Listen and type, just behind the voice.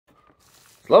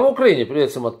Слава Украине! Привет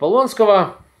всем от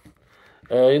Полонского.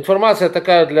 Информация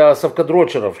такая для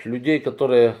совкадрочеров, людей,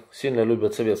 которые сильно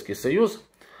любят Советский Союз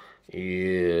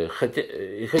и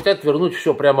хотят вернуть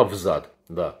все прямо взад.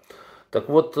 Да. Так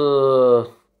вот,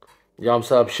 я вам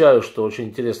сообщаю, что очень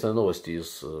интересные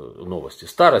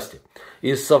старости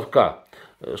из совка.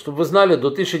 Чтобы вы знали, до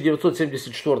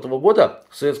 1974 года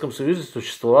в Советском Союзе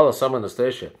существовало самое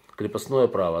настоящее крепостное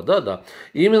право. Да.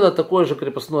 И именно такое же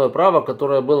крепостное право,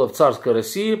 которое было в царской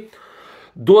России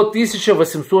до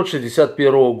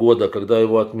 1861 года, когда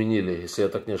его отменили. Если я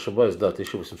так не ошибаюсь, да,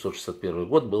 1861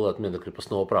 год была отмена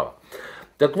крепостного права.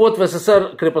 Так вот, в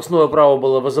СССР крепостное право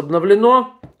было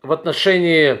возобновлено в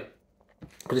отношении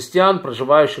крестьян,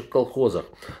 проживающих в колхозах.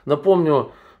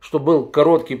 Напомню, что был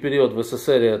короткий период в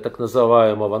СССР так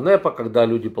называемого НЭПа, когда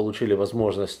люди получили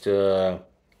возможность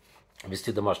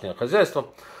вести домашнее хозяйство,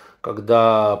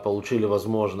 когда получили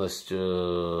возможность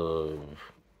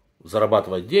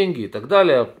зарабатывать деньги и так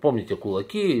далее. Помните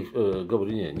кулаки,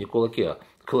 говорю, не кулаки, а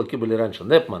кулаки были раньше,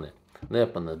 НЭПманы,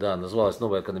 да, называлась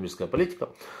новая экономическая политика.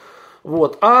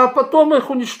 Вот. А потом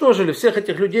их уничтожили, всех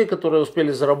этих людей, которые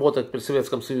успели заработать при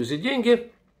Советском Союзе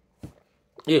деньги.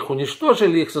 Их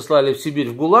уничтожили, их сослали в Сибирь,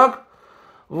 в ГУЛАГ,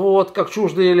 вот, как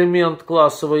чуждый элемент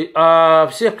классовый. А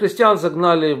всех крестьян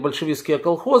загнали в большевистские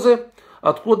колхозы,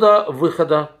 откуда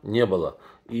выхода не было.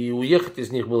 И уехать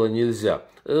из них было нельзя.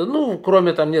 Ну,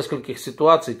 кроме там нескольких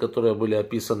ситуаций, которые были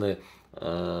описаны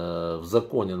в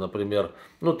законе. Например,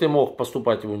 ну, ты мог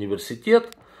поступать в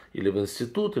университет, или в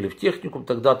институт, или в техникум.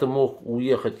 Тогда ты мог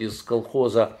уехать из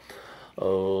колхоза.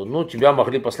 Ну, тебя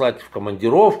могли послать в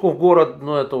командировку в город,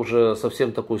 но это уже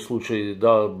совсем такой случай,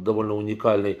 да, довольно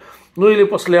уникальный. Ну, или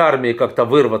после армии как-то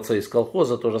вырваться из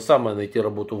колхоза, то же самое, найти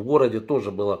работу в городе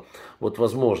тоже было вот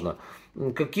возможно.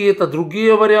 Какие-то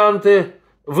другие варианты,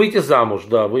 выйти замуж,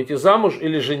 да, выйти замуж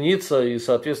или жениться, и,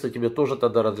 соответственно, тебе тоже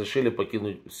тогда разрешили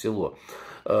покинуть село.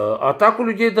 А так у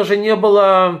людей даже не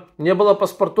было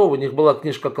паспортов, у них была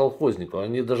книжка колхозников,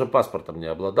 они даже паспортом не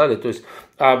обладали. То есть,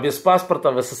 а без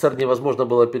паспорта в СССР невозможно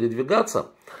было передвигаться.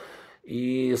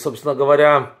 И, собственно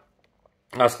говоря,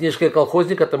 а с книжкой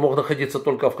колхозника ты мог находиться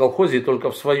только в колхозе и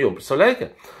только в своем.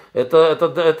 Представляете?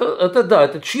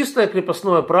 Это чистое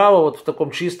крепостное право вот в таком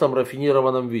чистом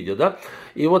рафинированном виде. Да?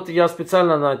 И вот я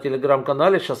специально на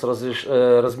телеграм-канале сейчас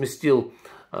разместил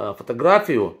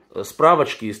фотографию,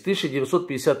 справочки из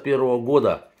 1951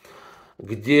 года,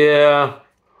 где,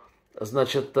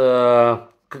 значит,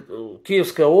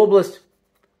 Киевская область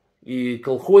и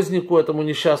колхознику, этому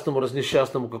несчастному,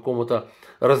 разнесчастному какому-то,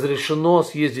 разрешено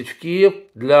съездить в Киев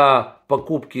для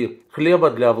покупки хлеба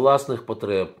для властных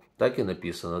потреб. Так и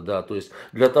написано, да. То есть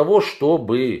для того,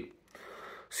 чтобы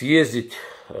съездить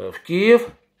в Киев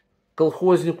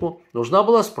колхознику, нужна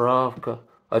была справка.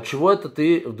 От чего это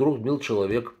ты вдруг, мил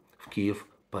человек, в Киев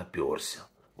поперся?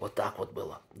 Вот так вот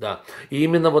было, да. И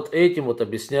именно вот этим вот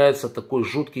объясняется такой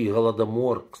жуткий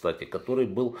голодомор, кстати, который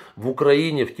был в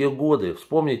Украине в те годы.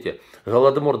 Вспомните,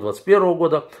 голодомор 21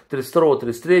 года,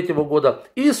 32-33 года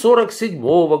и 47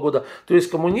 года. То есть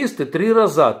коммунисты 3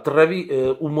 раза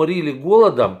уморили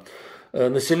голодом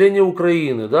население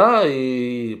Украины, да.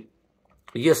 И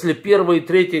если первый и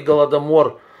третий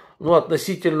голодомор, ну,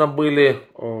 относительно были,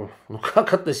 ну,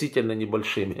 как относительно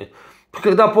небольшими?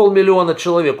 Когда 500 000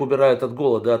 человек умирает от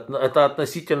голода, это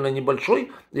относительно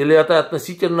небольшой или это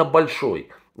относительно большой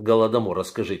голодомор?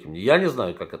 Расскажите мне. Я не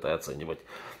знаю, как это оценивать.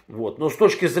 Вот. Но с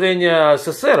точки зрения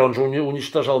СССР, он же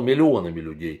уничтожал миллионами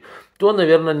людей, то,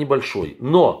 наверное, небольшой.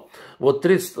 Но вот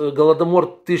голодомор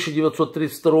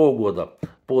 1932 года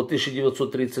по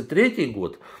 1933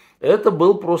 год, это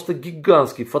был просто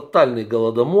гигантский, фатальный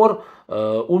голодомор.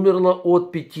 Умерло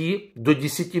от 5 до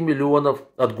 10 миллионов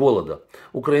от голода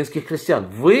украинских крестьян.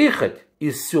 Выехать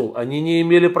из сел они не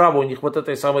имели права, у них вот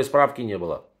этой самой справки не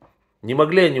было. Не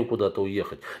могли они куда-то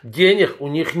уехать. Денег у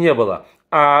них не было,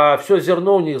 а все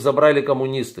зерно у них забрали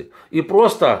коммунисты. И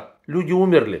просто люди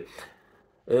умерли.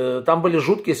 Там были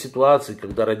жуткие ситуации,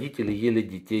 когда родители ели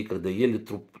детей, когда ели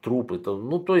трупы.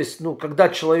 Ну, то есть, ну, когда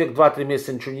человек 2-3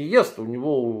 месяца ничего не ест, у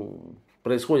него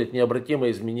происходят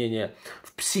необратимые изменения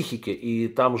в психике. И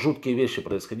там жуткие вещи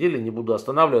происходили. Не буду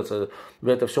останавливаться.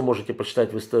 Вы это все можете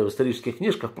почитать в исторических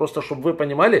книжках. Просто, чтобы вы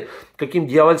понимали, каким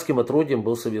дьявольским отродьем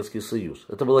был Советский Союз.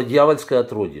 Это было дьявольское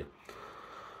отродье.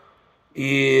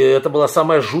 И это была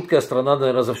самая жуткая страна,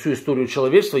 наверное, за всю историю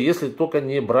человечества, если только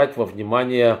не брать во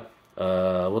внимание,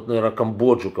 вот, наверное,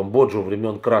 Камбоджу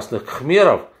времен красных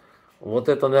кхмеров. Вот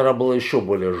это, наверное, было еще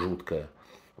более жуткое.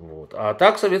 Вот. А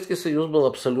так Советский Союз был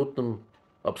абсолютным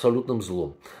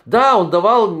злом. Да, он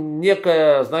давал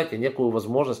некую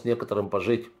возможность некоторым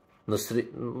пожить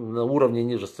на уровне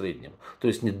ниже среднего. То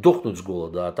есть не дохнуть с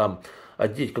голода, а там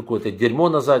одеть какое-то дерьмо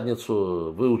на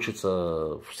задницу,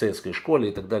 выучиться в советской школе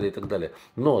и так далее, и так далее.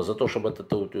 Но за то, чтобы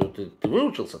ты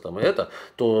выучился там и это,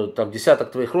 то там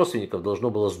десяток твоих родственников должно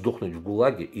было сдохнуть в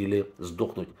ГУЛАГе или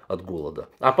сдохнуть от голода.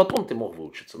 А потом ты мог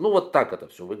выучиться. Ну вот так это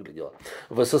все выглядело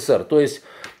в СССР. То есть,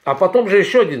 а потом же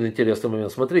еще один интересный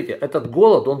момент. Смотрите, этот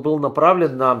голод, он был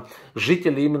направлен на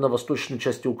жителей именно восточной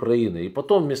части Украины. И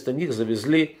потом вместо них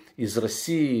завезли из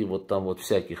России вот там вот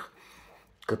всяких,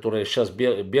 которые сейчас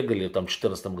бегали, там в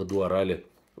 2014 году орали,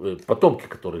 потомки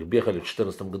которых бегали в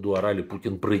 2014 году орали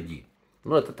 «Путин, приди».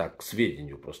 Ну, это так, к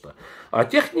сведению просто. А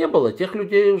тех не было, тех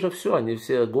людей уже все, они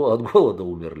все от голода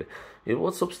умерли. И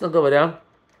вот, собственно говоря,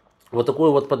 вот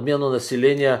такую вот подмену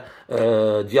населения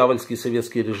дьявольский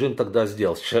советский режим тогда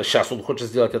сделал. Сейчас он хочет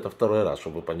сделать это второй раз,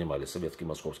 чтобы вы понимали, советский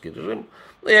московский режим.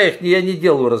 Я не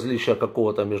делаю различия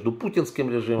какого-то между путинским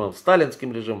режимом,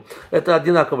 сталинским режимом. Это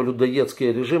одинаково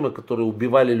людоедские режимы, которые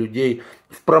убивали людей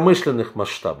в промышленных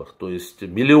масштабах, то есть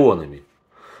миллионами.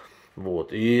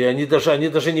 Вот. И они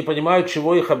даже не понимают,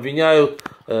 чего их обвиняют,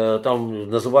 там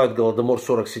называют голодомор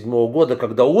 47 года,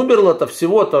 когда умерло-то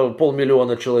всего-то 500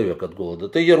 000 человек от голода.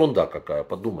 Это ерунда какая,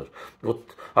 подумаешь. Вот.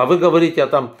 А вы говорите, а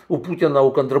там у Путина,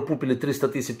 у Кондрапупили 300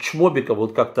 000 чмобиков,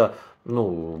 вот как-то,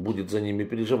 будет за ними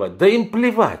переживать. Да им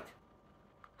плевать.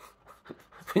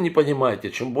 Вы не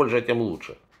понимаете, чем больше, тем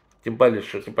лучше. Тем паче,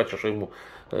 что ему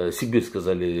Сибирь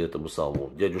сказали этому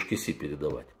самому дядюшке Си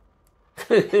передавать.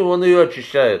 И он ее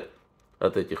очищает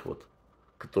от этих вот,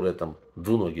 которые там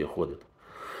двуногие ходят.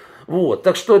 Вот,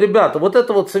 так что, ребята, вот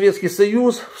это вот Советский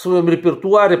Союз в своем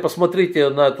репертуаре. Посмотрите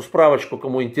на эту справочку,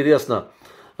 кому интересно,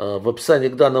 в описании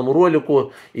к данному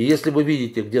ролику. И если вы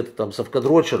видите где-то там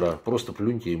совкадрочера, просто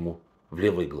плюньте ему в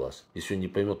левый глаз. Если он не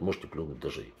поймет, можете плюнуть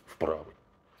даже и в правый.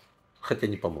 Хотя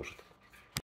не поможет.